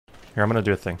Here, I'm gonna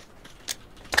do a thing.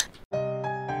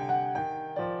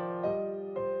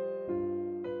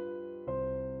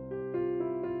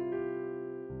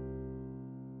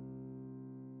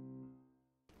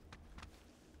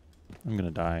 I'm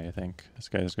gonna die, I think. This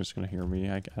guy's just gonna hear me.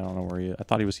 I don't know where he is. I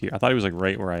thought he was here. I thought he was like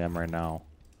right where I am right now.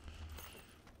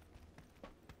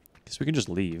 Guess we can just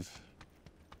leave.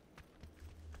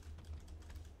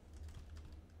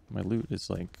 My loot is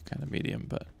like kind of medium,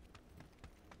 but...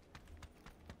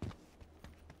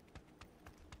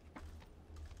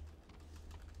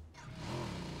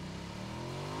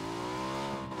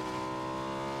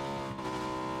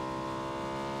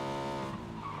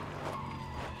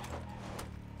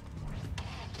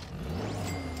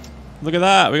 Look at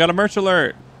that! We got a merch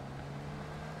alert!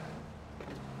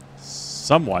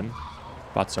 Someone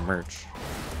bought some merch.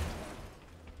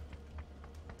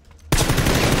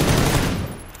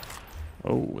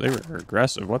 Oh, they were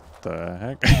aggressive. What the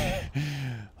heck?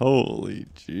 Holy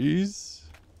jeez.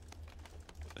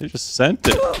 They just sent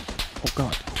it. Oh,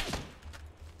 God.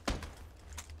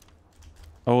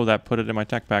 Oh, that put it in my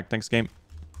tech pack. Thanks, game.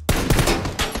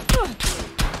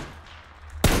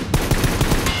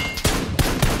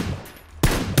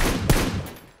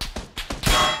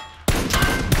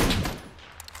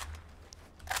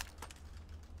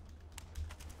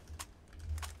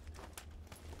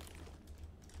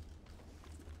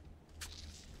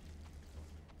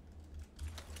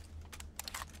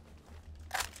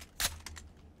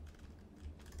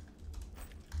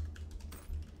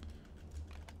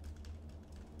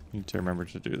 Need to remember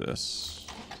to do this.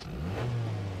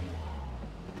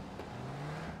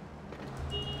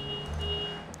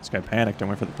 This guy panicked and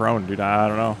went for the prone, dude. I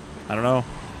don't know. I don't know.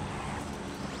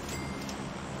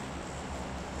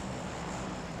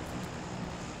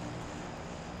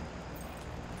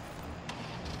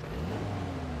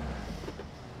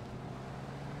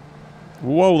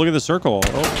 Whoa, look at the circle.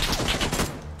 Oh.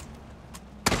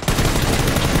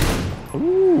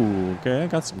 Ooh, okay, I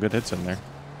got some good hits in there.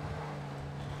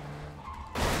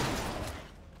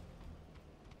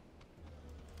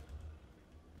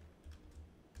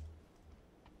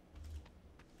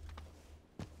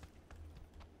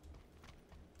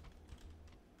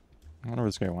 I wonder where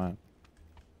this guy went.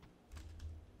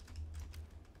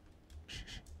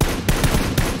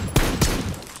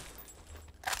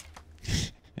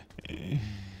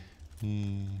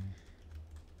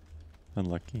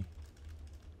 Unlucky.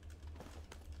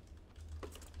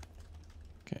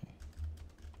 Okay.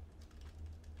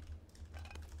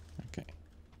 Okay.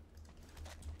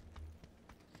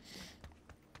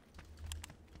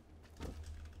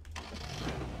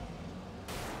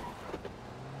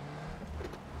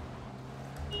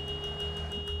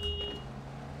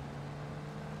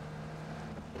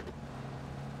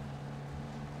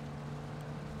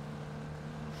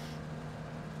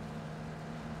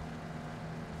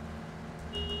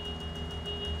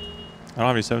 I don't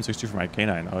have any 762 for my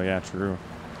canine. Oh, yeah, true.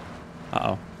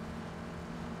 Uh-oh.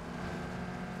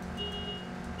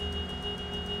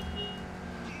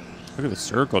 Look at the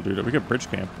circle, dude. We could bridge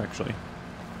camp, actually.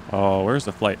 Oh, where's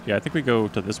the flight? Yeah, I think we go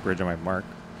to this bridge on my mark.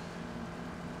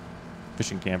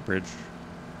 Fishing camp bridge.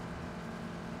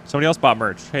 Somebody else bought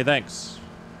merch. Hey, thanks.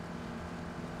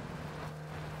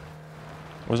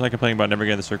 Wasn't I complaining about never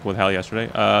getting the circle with Hal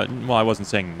yesterday? Well, I wasn't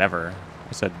saying never.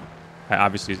 I said...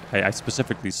 I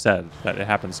specifically said that it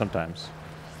happens sometimes.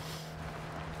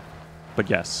 But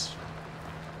yes,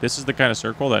 this is the kind of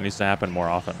circle that needs to happen more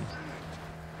often.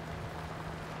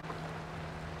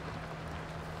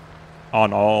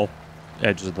 On all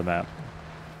edges of the map.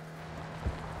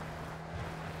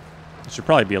 It should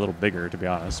probably be a little bigger, to be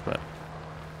honest, but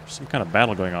there's some kind of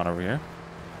battle going on over here.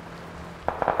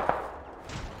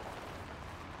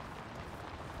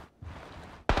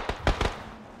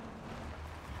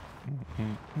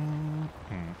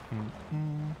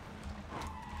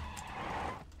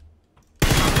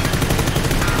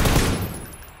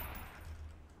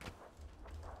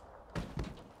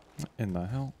 What in the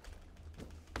hell?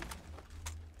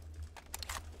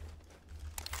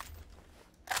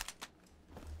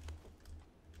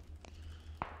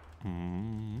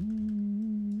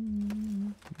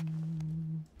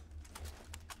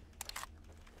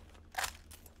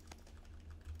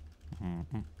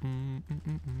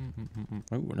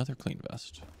 Oh, another clean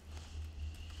vest.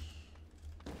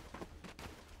 I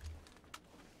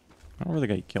don't know where the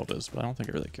guy you killed is, but I don't think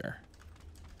I really care.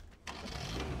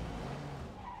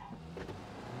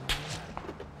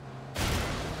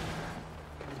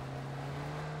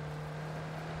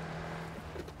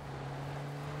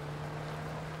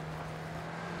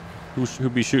 Who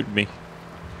be shooting me?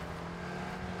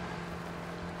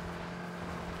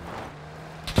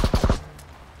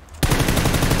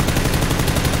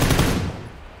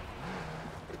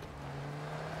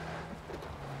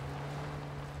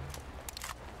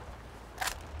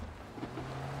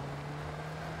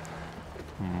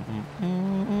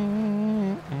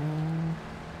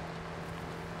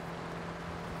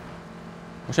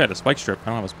 Wish I had a spike strip. I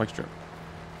don't have a spike strip.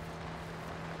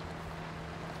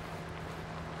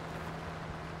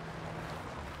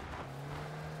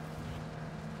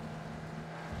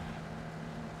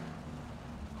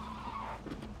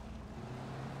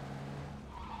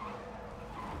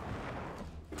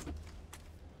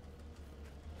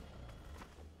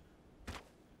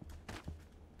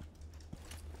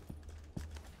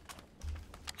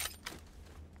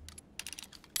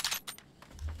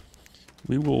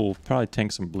 We will probably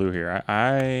tank some blue here. Well,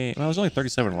 I was only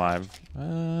 37 alive.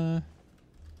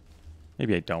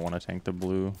 Maybe I don't want to tank the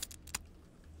blue.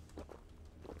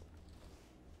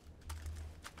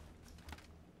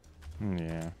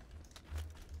 Yeah.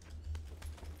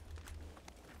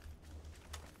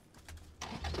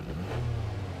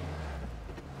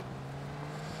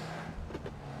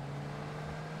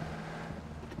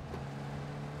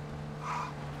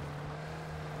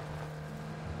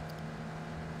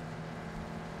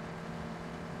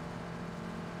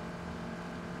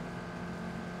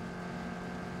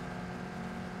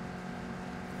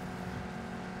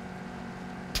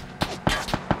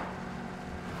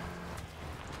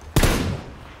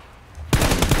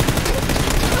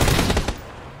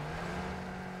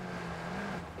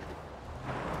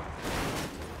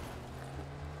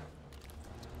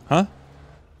 Huh?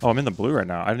 Oh, I'm in the blue right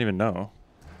now. I didn't even know.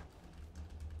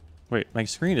 Wait, my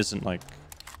screen isn't like...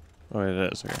 Oh,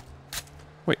 it is. Okay.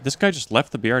 Wait, this guy just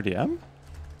left the BRDM?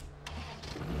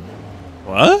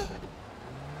 What?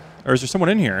 Or is there someone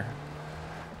in here?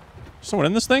 Is someone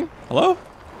in this thing? Hello?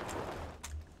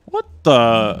 What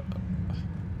the...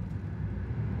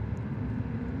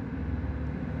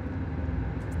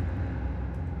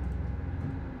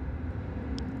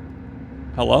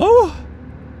 Hello?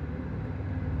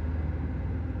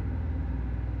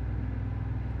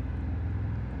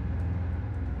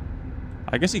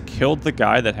 I guess he killed the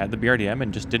guy that had the BRDM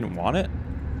and just didn't want it?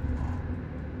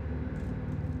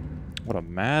 What a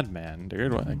madman,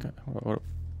 dude. What,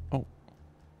 oh.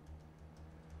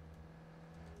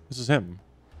 This is him.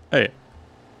 Hey.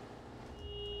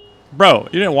 Bro,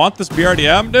 you didn't want this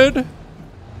BRDM, dude?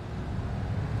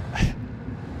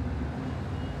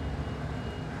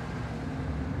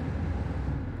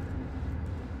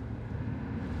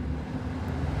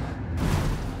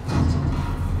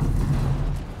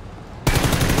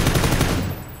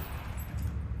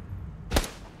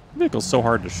 Vehicle's so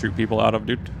hard to shoot people out of,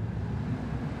 dude.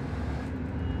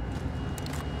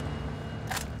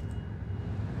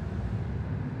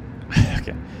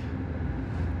 Okay.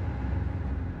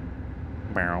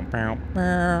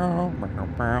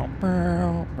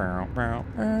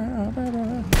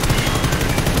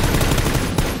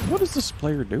 What is this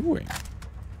player doing?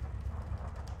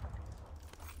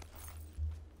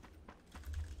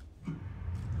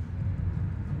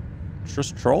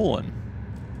 Just trolling.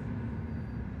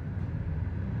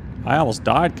 I almost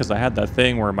died because I had that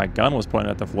thing where my gun was pointed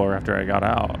at the floor after I got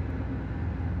out.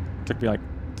 Took me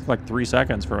like 3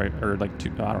 seconds for my, or like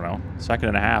two, I don't know, second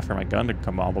and a half for my gun to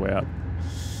come all the way up.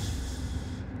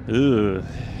 Ugh.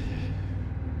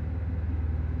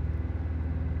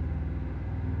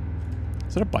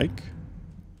 Is it a bike?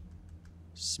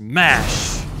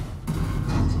 Smash!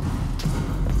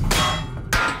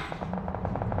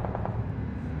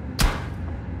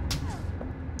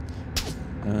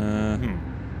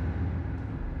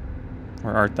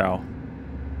 Where art thou?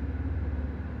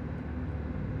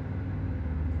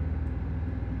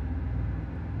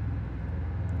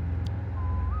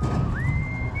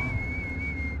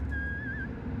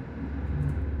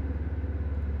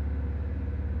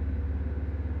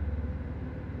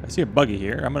 I see a buggy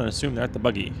here. I'm gonna assume they're at the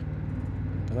buggy,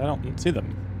 because I don't see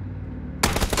them.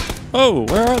 Oh,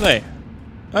 where are they?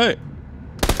 Hey!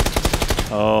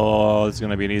 Oh, this is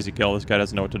gonna be an easy kill. This guy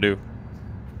doesn't know what to do.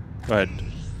 Go ahead.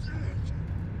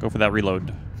 Go for that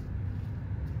reload.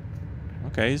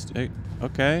 Okay,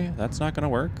 okay, that's not gonna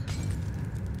work.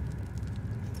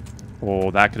 Oh,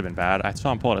 that could have been bad. I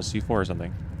saw him pull out a C4 or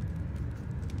something.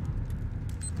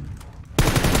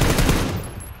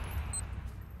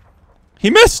 He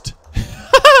missed!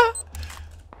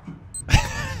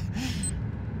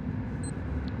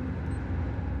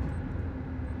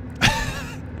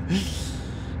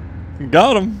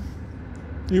 Got him.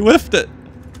 He whiffed it.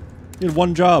 He had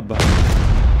one job.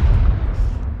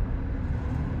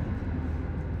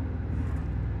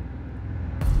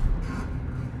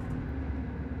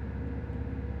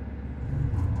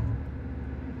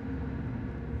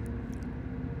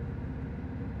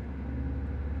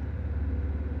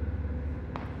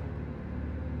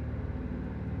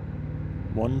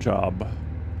 One job.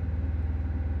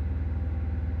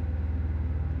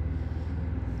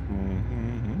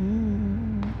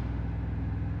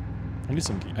 I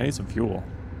need some fuel.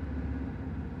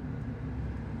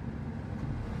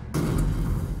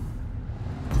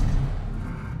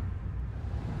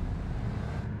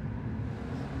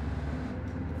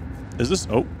 Is this...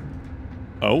 Oh.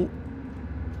 Oh.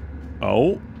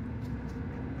 Oh.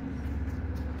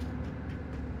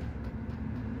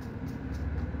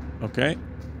 Okay.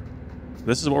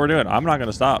 This is what we're doing. I'm not going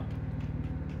to stop.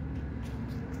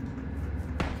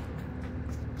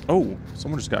 Oh,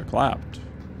 someone just got clapped.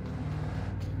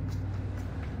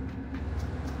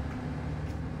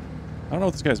 I don't know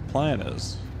what this guy's plan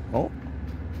is. Oh.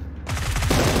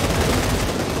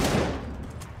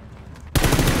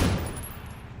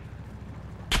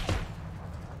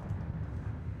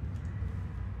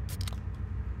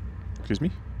 Excuse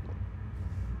me?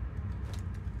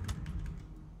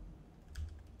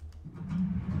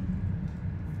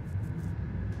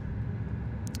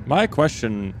 My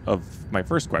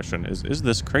first question is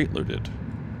this crate looted?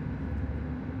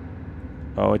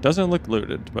 Oh, it doesn't look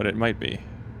looted, but it might be.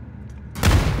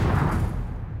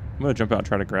 I'm gonna jump out and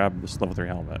try to grab this level 3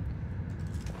 helmet.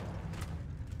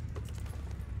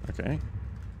 Okay.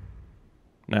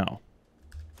 Now.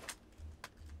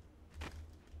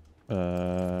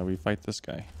 We fight this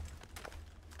guy.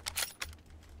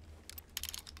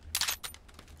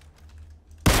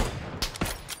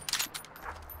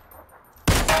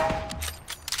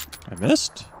 I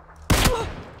missed?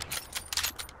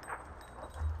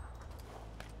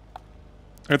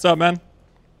 What's up, man?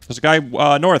 There's a guy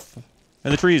north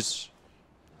in the trees.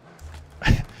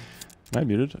 Am I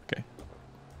muted? Okay.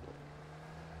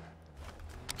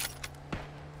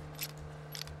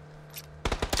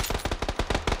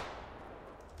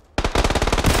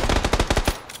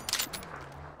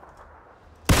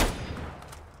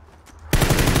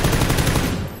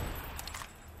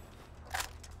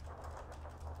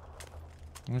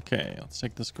 Okay, let's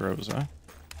take this Groza.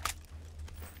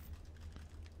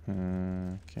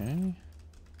 Okay.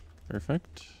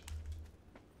 Perfect.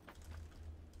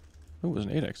 Oh, there's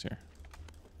an 8x here.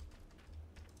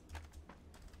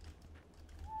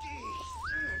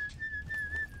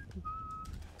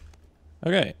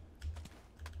 Okay.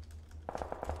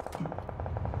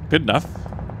 Good enough.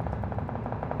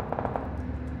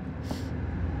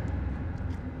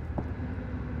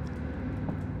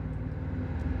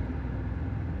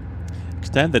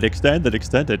 Extended.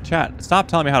 Chat, stop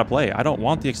telling me how to play. I don't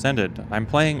want the extended. I'm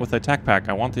playing with a tac pack.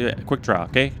 I want the quick draw,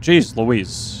 okay? Jeez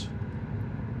Louise.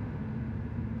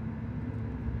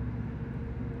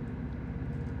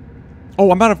 Oh,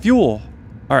 I'm out of fuel.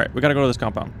 All right, we gotta go to this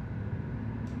compound.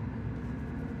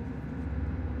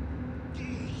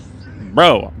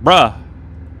 Bruh.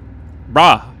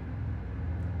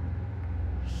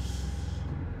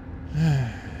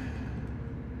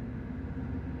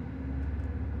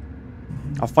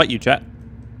 I'll fight you, chat.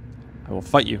 I will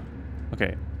fight you.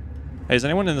 Okay. Hey, is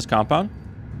anyone in this compound?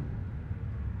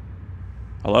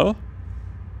 Hello?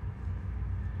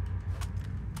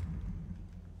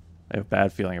 I have a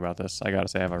bad feeling about this. I gotta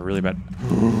say, I have a really bad...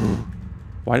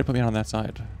 Why did it put me on that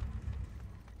side?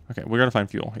 Okay, we're gonna find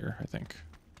fuel here, I think.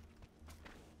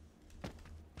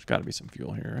 There's gotta be some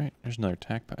fuel here, right? There's another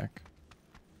tac pack.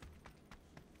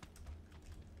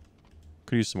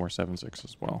 Could use some more 7.6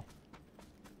 as well.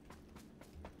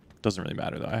 Doesn't really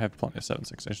matter though. I have plenty of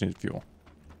 7.6. I just need fuel.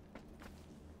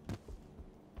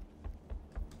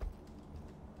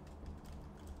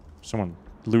 Someone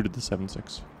looted the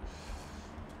 7.6.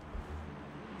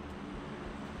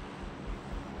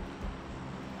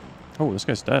 Oh, this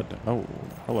guy's dead. Oh,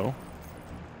 hello.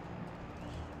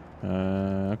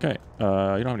 Okay. You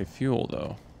don't have any fuel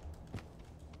though.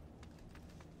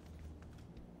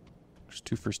 There's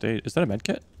 2 first aid. Is that a med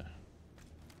kit?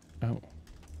 Oh.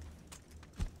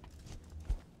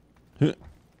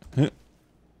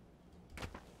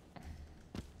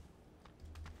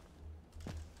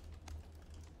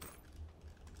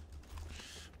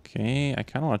 Okay, I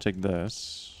kind of want to take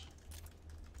this.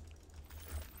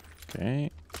 Okay,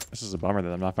 this is a bummer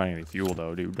that I'm not finding any fuel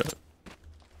though, dude.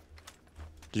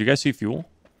 Did you guys see fuel?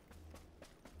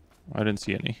 I didn't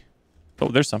see any. Oh,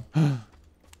 there's some. Go.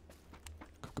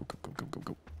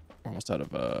 We're almost out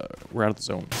of we're out of the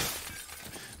zone.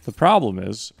 The problem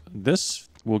is this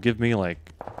will give me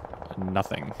like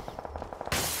nothing.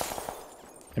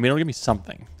 I mean, it'll give me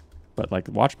something, but like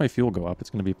watch my fuel go up. It's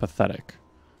going to be pathetic.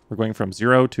 We're going from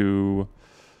 0 to...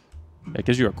 It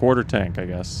gives you a quarter tank, I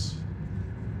guess.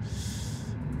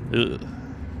 Ugh.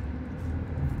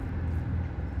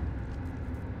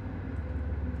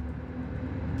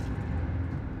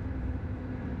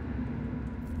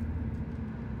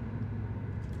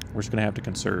 We're just going to have to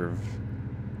conserve.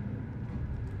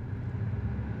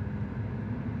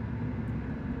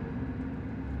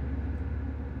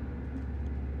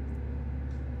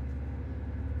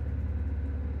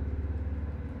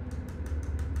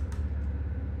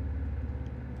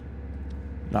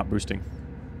 Not boosting.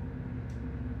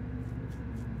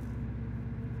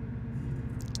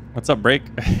 What's up, break?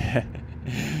 It's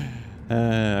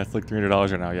like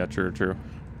 $300 right now. Yeah, true, true.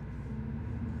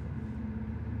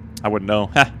 I wouldn't know.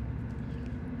 Ha!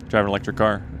 Drive an electric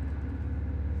car.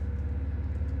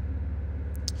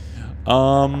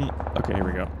 Okay, here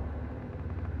we go.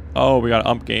 Oh, we got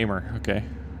Ump Gamer. Okay.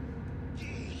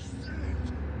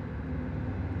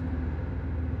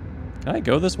 Can I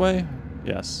go this way?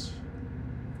 Yes.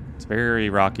 It's very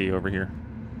rocky over here.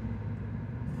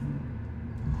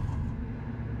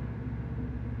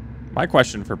 My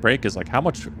question for break is like, how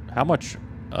much, should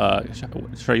I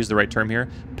use the right term here?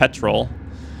 Petrol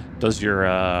does your,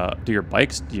 do your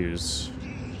bikes use?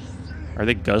 Are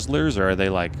they guzzlers or are they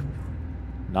like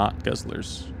not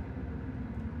guzzlers?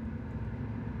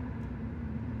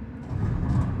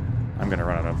 I'm gonna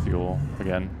run out of fuel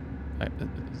again.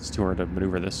 It's too hard to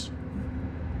maneuver this.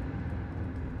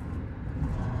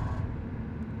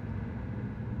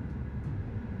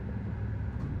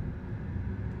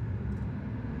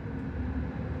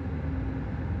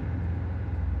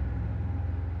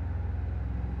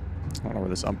 I don't know where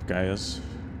this ump guy is.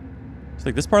 It's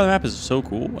like this part of the map is so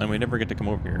cool, and we never get to come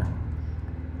over here.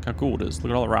 Look how cool it is.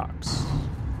 Look at all the rocks.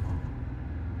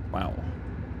 Wow.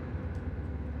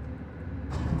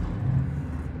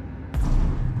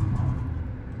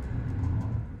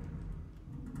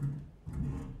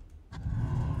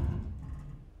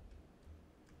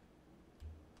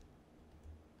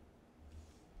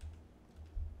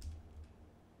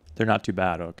 They're not too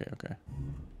bad. Okay, okay.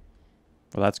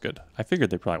 Well, that's good. I figured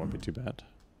they probably wouldn't be too bad.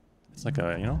 It's like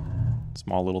a, you know,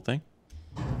 small little thing.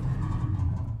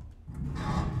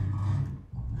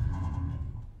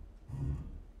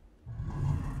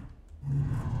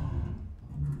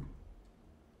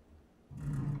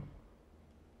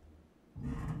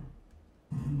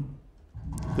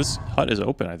 This hut is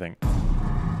open, I think.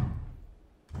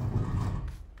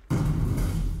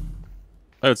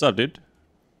 Hey, what's up, dude?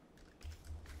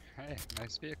 Hey,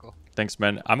 nice vehicle. Thanks,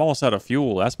 man. I'm almost out of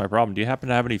fuel. That's my problem. Do you happen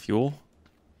to have any fuel?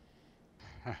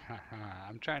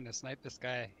 I'm trying to snipe this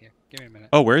guy. Here, give me a minute.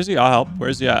 Oh, where is he? I'll help.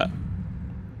 Where's he at?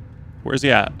 Where's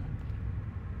he at?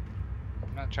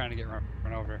 I'm not trying to get run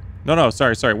over. No, no,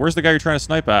 sorry, sorry. Where's the guy you're trying to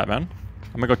snipe at, man?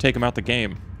 I'm gonna go take him out the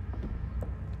game.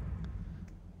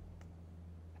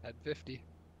 At 50.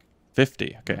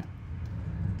 50, okay.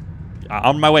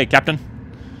 On my way, Captain.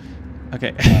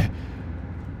 Okay.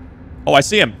 Oh, I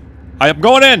see him. I am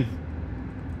going in.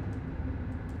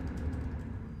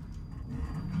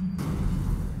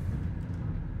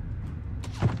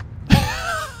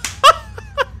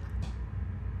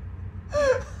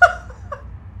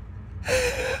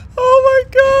 Oh my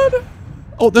god.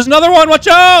 Oh, there's another one. Watch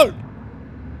out.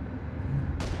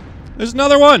 There's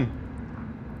another one.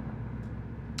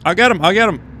 I'll get him. I'll get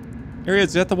him. Here he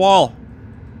is. He's at the wall.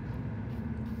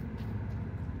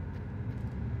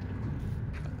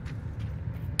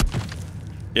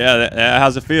 Yeah,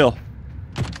 how's it feel?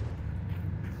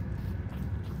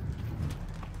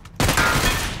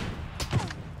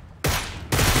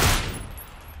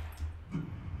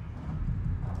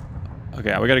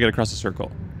 Okay, we gotta get across the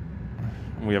circle.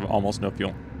 We have almost no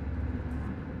fuel.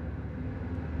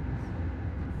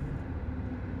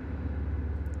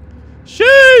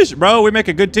 Sheesh, bro, we make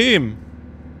a good team.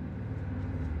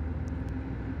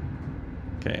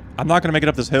 Okay, I'm not gonna make it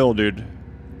up this hill, dude.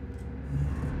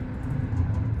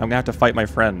 I'm gonna have to fight my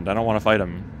friend. I don't want to fight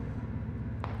him.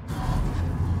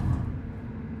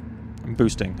 I'm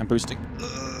boosting. I'm boosting.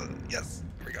 Yes.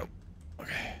 Here we go.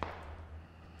 Okay.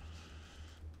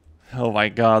 Oh my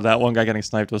god, that one guy getting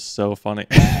sniped was so funny.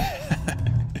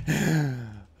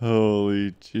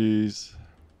 Holy jeez.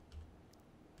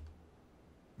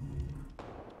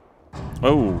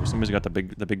 Oh, somebody's got the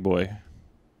big boy.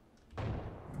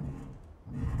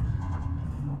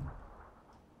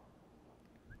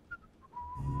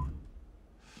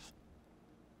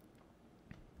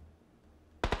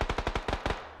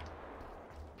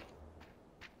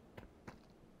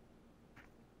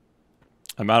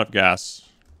 I'm out of gas.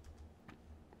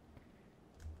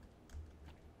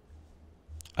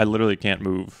 I literally can't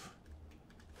move.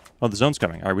 Oh, the zone's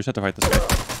coming. Alright, we just have to fight this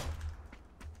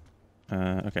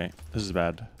guy. Okay. This is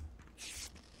bad.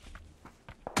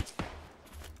 Okay,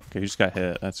 you just got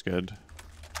hit. That's good.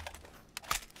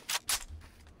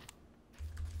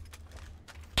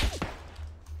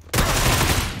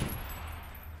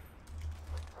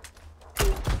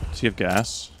 Does he have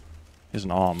gas? He has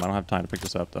an AWM. I don't have time to pick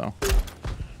this up, though.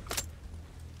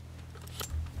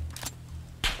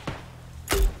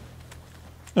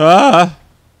 Ah!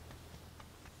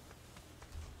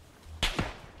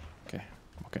 Okay.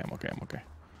 I'm okay. I'm okay. I'm okay.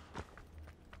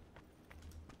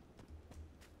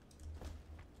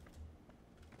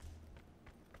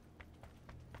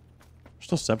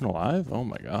 still 7 alive? Oh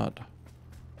my god.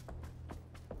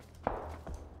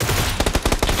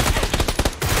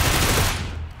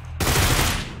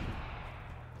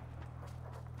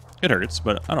 It hurts,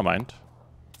 but I don't mind.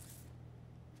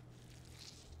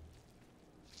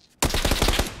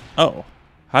 Oh.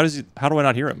 How do I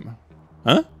not hear him?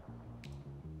 Huh?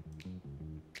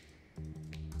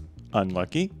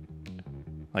 Unlucky?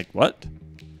 Like what?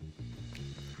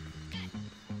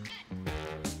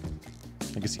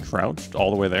 I guess he crouched all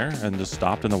the way there and just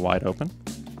stopped in the wide open.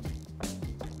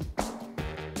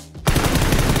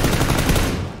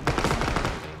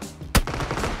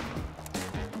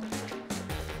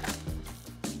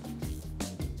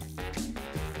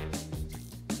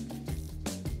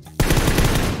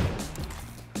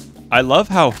 I love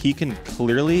how he can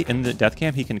clearly, in the death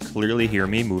cam, he can clearly hear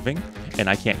me moving, and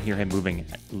I can't hear him moving.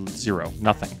 0.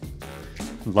 Nothing.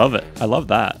 Love it. I love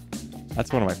that.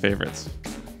 That's one of my favorites.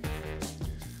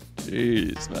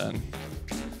 Jeez, man.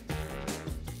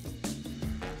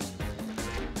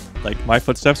 Like, my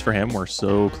footsteps for him were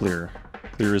so clear.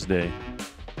 Clear as day.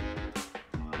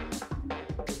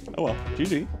 Oh well,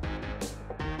 GG.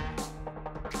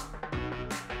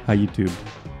 Hi, YouTube.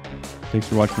 Thanks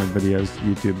for watching my videos,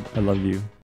 YouTube. I love you.